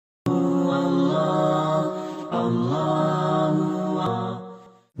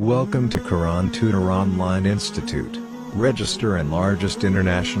Welcome to Quran Tutor Online Institute, register and largest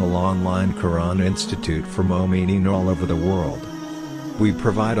international online Quran institute for Mu'mineen all over the world. We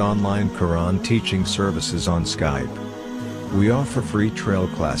provide online Quran teaching services on Skype. We offer free trail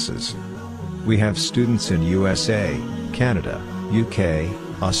classes. We have students in USA, Canada, UK,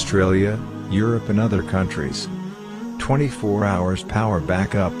 Australia, Europe and other countries. 24 hours power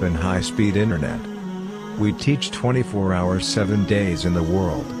backup and high-speed internet. We teach 24 hours 7 days in the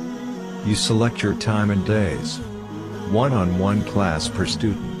world. You select your time and days. One-on-one class per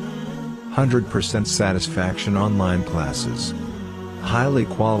student. 100% satisfaction online classes. Highly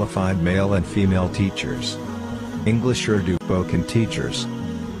qualified male and female teachers. English Urdu spoken teachers.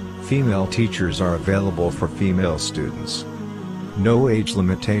 Female teachers are available for female students. No age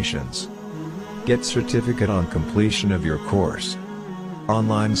limitations. Get certificate on completion of your course.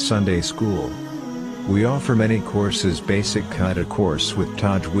 Online Sunday school. We offer many courses: basic Qaida course with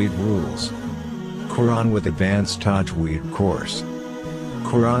Tajweed rules, Quran with advanced Tajweed course,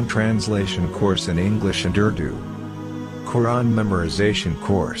 Quran translation course in English and Urdu, Quran memorization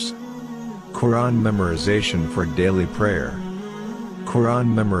course, Quran memorization for daily prayer,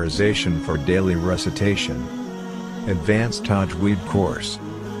 Quran memorization for daily recitation, advanced Tajweed course,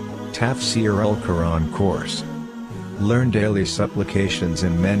 Tafsir al-Quran course. Learn daily supplications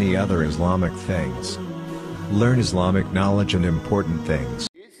and many other Islamic things. Learn Islamic knowledge and important things.